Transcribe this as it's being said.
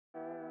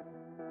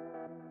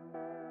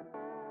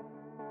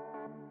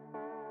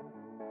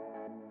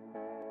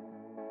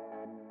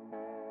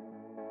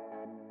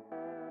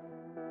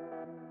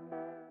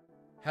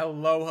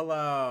Hello,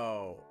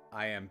 hello!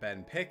 I am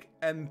Ben Pick,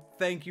 and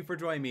thank you for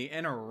joining me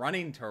in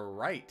Running to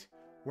Write,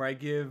 where I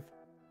give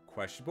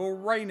questionable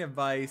writing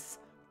advice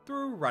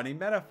through running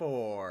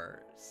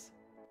metaphors.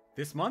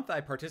 This month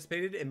I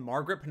participated in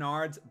Margaret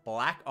Pinard's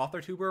Black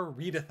AuthorTuber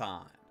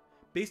Readathon.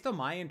 Based on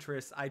my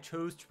interests, I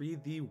chose to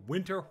read the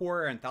winter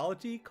horror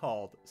anthology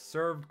called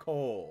Served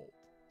Cold.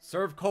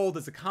 Served Cold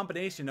is a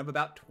combination of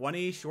about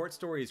 20 short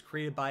stories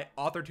created by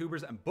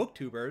authortubers and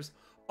booktubers,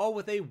 all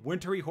with a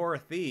wintry horror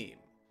theme.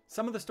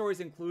 Some of the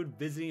stories include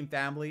visiting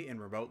family in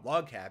remote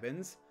log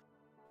cabins,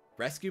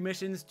 rescue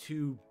missions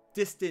to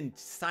distant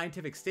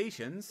scientific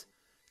stations,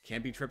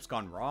 camping trips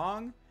gone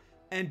wrong,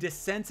 and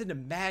descents into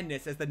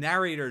madness as the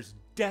narrators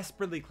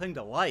desperately cling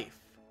to life.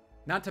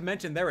 Not to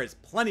mention there is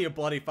plenty of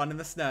bloody fun in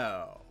the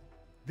snow.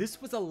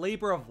 This was a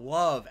labor of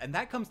love, and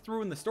that comes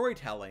through in the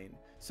storytelling,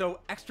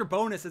 so extra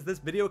bonus as this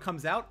video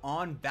comes out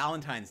on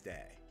Valentine's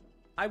Day.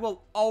 I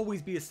will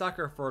always be a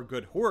sucker for a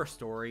good horror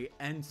story,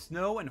 and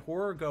snow and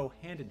horror go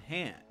hand in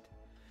hand.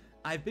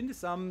 I've been to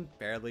some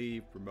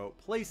fairly remote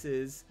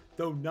places,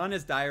 though none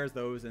as dire as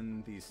those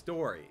in these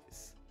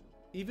stories.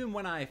 Even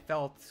when I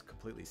felt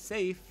completely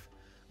safe,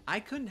 I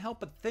couldn't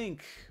help but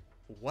think,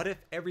 what if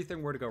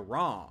everything were to go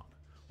wrong?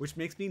 Which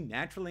makes me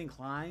naturally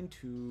inclined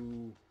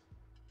to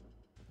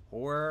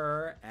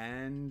horror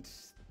and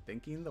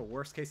thinking the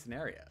worst case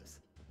scenarios.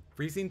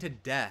 Freezing to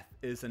death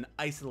is an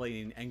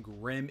isolating and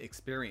grim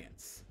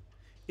experience.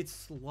 It's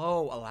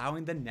slow,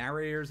 allowing the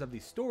narrators of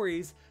these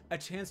stories a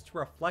chance to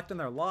reflect on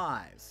their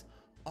lives,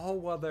 all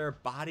while their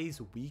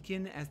bodies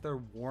weaken as their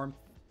warmth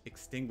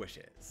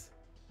extinguishes.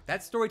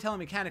 That storytelling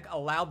mechanic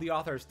allowed the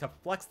authors to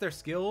flex their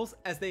skills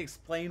as they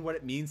explain what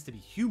it means to be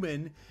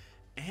human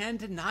and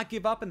to not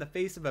give up in the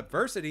face of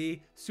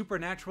adversity,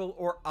 supernatural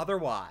or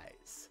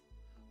otherwise.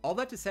 All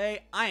that to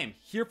say, I am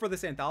here for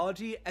this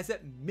anthology as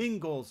it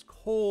mingles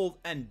cold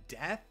and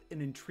death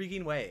in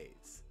intriguing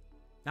ways.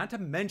 Not to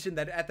mention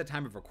that at the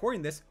time of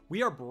recording this,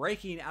 we are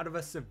breaking out of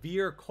a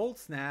severe cold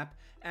snap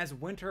as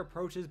winter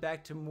approaches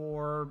back to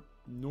more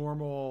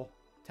normal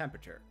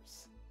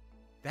temperatures.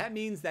 That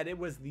means that it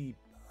was the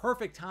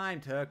perfect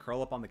time to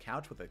curl up on the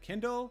couch with a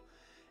Kindle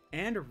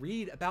and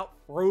read about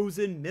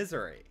frozen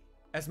misery.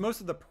 As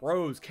most of the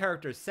prose,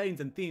 characters, settings,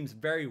 and themes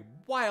vary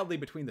wildly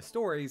between the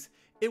stories,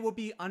 it would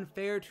be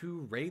unfair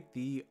to rate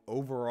the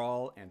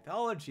overall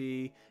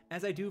anthology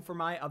as I do for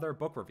my other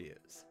book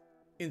reviews.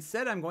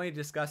 Instead, I'm going to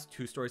discuss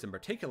two stories in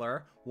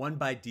particular, one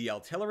by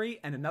DL Tillery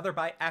and another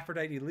by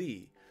Aphrodite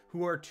Lee,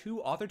 who are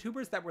two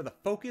authortubers that were the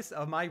focus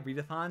of my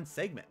readathon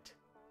segment.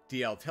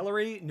 DL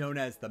Tillery, known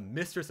as the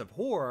Mistress of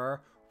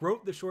Horror,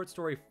 wrote the short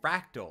story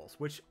Fractals,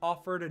 which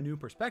offered a new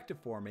perspective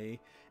for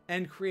me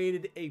and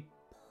created a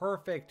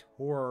perfect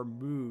horror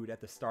mood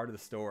at the start of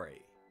the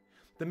story.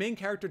 The main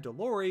character,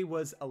 Delori,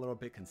 was a little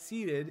bit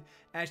conceited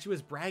as she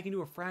was bragging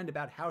to a friend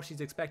about how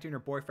she's expecting her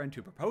boyfriend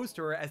to propose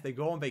to her as they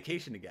go on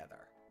vacation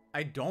together.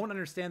 I don't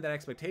understand that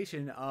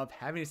expectation of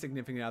having a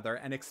significant other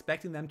and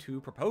expecting them to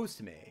propose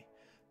to me,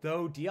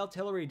 though DL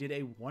Tillery did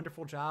a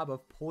wonderful job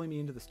of pulling me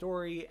into the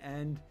story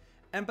and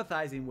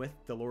empathizing with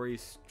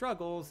Delori's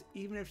struggles,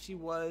 even if she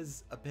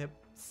was a bit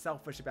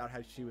selfish about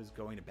how she was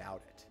going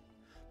about it.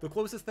 The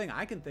closest thing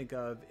I can think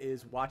of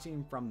is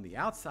watching from the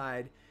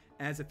outside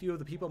as a few of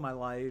the people in my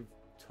life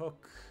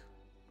took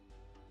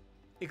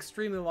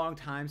extremely long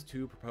times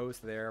to propose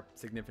to their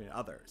significant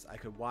others. I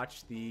could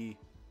watch the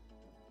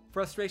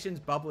frustrations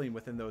bubbling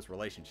within those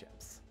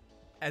relationships.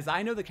 As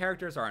I know the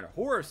characters are in a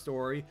horror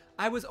story,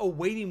 I was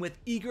awaiting with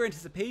eager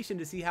anticipation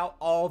to see how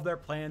all of their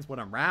plans would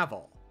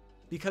unravel.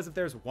 Because if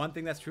there's one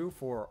thing that's true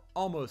for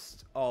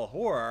almost all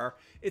horror,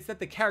 it's that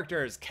the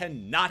characters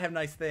cannot have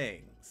nice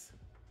things.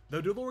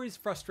 Though Delori's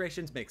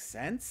frustrations make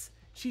sense,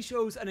 she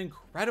shows an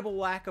incredible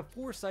lack of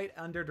foresight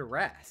under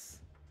duress.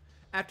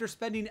 After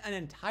spending an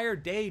entire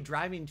day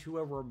driving to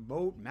a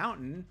remote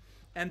mountain,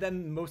 and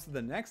then most of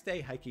the next day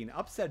hiking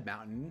up said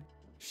mountain,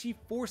 she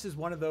forces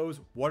one of those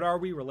what are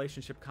we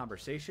relationship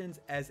conversations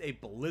as a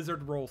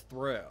blizzard rolls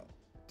through.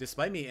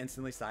 Despite me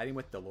instantly siding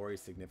with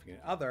Delori's significant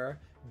other,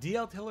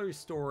 DL Tillery's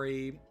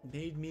story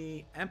made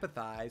me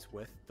empathize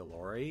with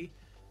Delori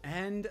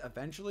and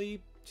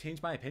eventually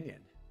change my opinion.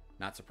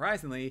 Not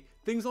surprisingly,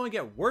 things only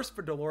get worse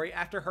for Delori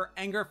after her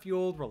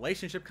anger-fueled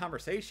relationship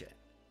conversation.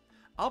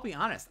 I'll be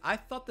honest, I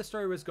thought the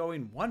story was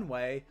going one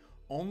way,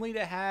 only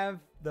to have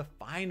the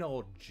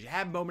final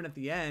jab moment at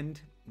the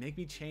end make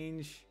me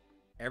change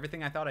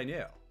everything I thought I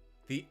knew.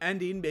 The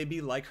ending made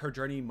me like her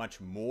journey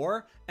much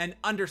more and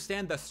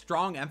understand the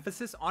strong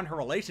emphasis on her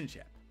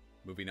relationship.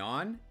 Moving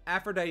on,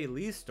 Aphrodite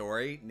Lee's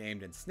story,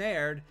 named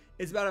Ensared,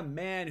 is about a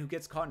man who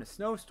gets caught in a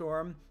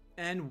snowstorm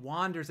and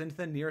wanders into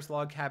the nearest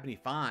log cabin he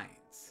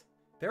finds.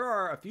 There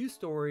are a few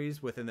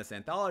stories within this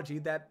anthology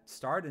that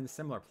start in a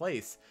similar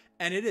place,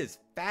 and it is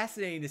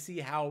fascinating to see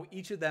how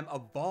each of them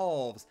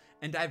evolves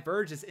and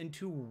diverges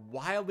into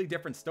wildly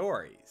different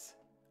stories.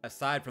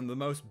 Aside from the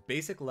most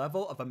basic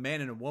level of a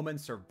man and a woman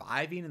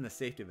surviving in the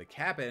safety of the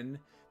cabin,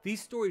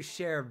 these stories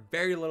share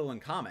very little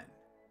in common.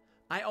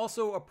 I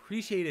also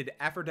appreciated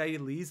Aphrodite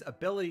Lee's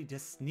ability to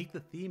sneak the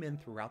theme in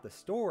throughout the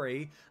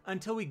story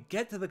until we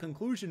get to the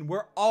conclusion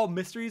where all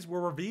mysteries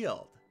were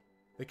revealed.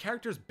 The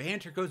characters'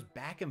 banter goes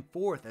back and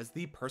forth as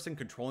the person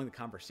controlling the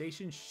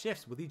conversation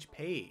shifts with each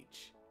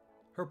page.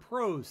 Her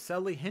prose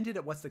subtly hinted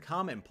at what's to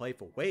come in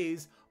playful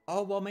ways,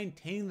 all while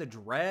maintaining the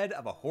dread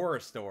of a horror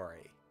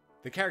story.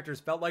 The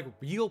characters felt like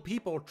real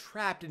people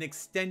trapped in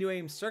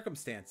extenuating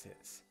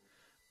circumstances.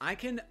 I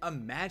can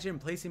imagine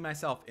placing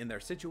myself in their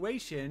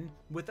situation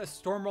with a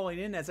storm rolling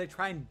in as I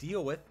try and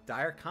deal with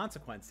dire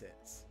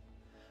consequences.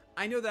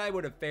 I know that I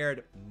would have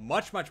fared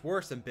much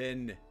worse and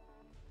been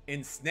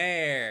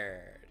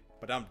ensnared,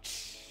 but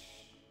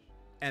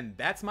and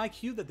that's my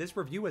cue that this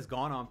review has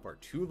gone on for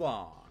too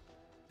long.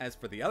 As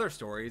for the other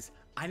stories,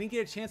 I didn't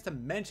get a chance to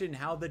mention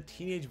how the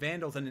teenage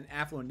vandals in an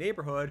affluent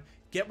neighborhood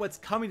get what's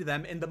coming to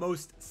them in the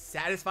most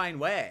satisfying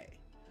way,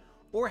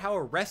 or how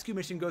a rescue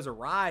mission goes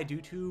awry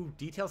due to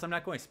details I'm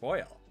not going to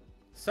spoil.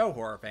 So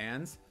horror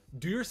fans,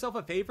 do yourself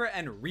a favor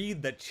and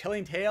read the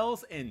chilling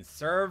tales in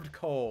Served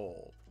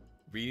Cold.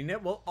 Reading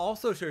it will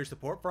also show your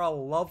support for a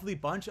lovely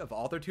bunch of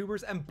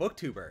authortubers and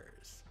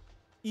booktubers.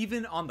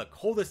 Even on the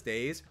coldest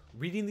days,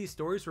 reading these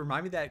stories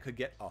remind me that it could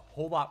get a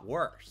whole lot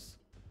worse.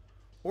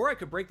 Or I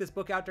could break this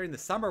book out during the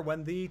summer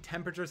when the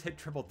temperatures hit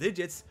triple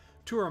digits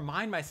to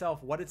remind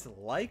myself what it's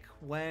like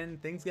when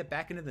things get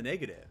back into the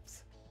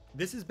negatives.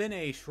 This has been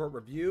a short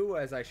review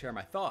as I share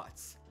my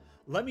thoughts.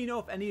 Let me know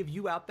if any of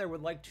you out there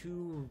would like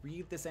to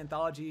read this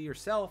anthology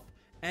yourself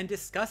and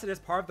discuss it as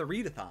part of the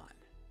readathon.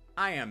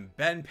 I am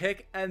Ben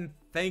Pick, and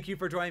thank you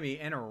for joining me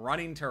in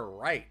Running to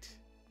Write.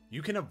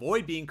 You can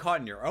avoid being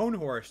caught in your own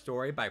horror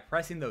story by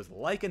pressing those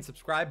like and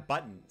subscribe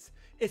buttons,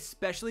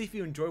 especially if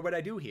you enjoy what I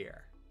do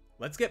here.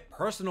 Let's get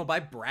personal by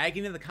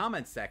bragging in the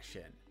comments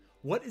section.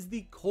 What is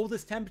the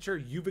coldest temperature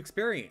you've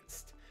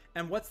experienced?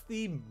 And what's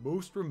the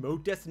most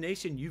remote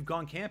destination you've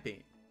gone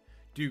camping?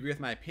 Do you agree with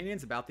my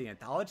opinions about the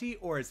anthology,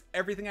 or is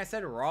everything I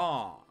said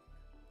wrong?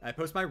 I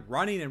post my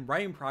running and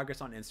writing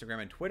progress on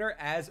Instagram and Twitter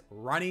as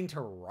Running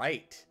to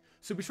Write,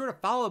 so be sure to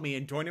follow me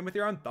and join in with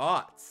your own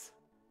thoughts.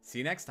 See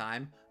you next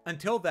time.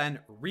 Until then,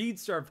 read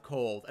Served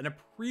Cold and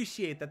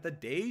appreciate that the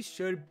days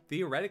should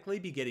theoretically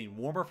be getting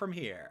warmer from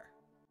here.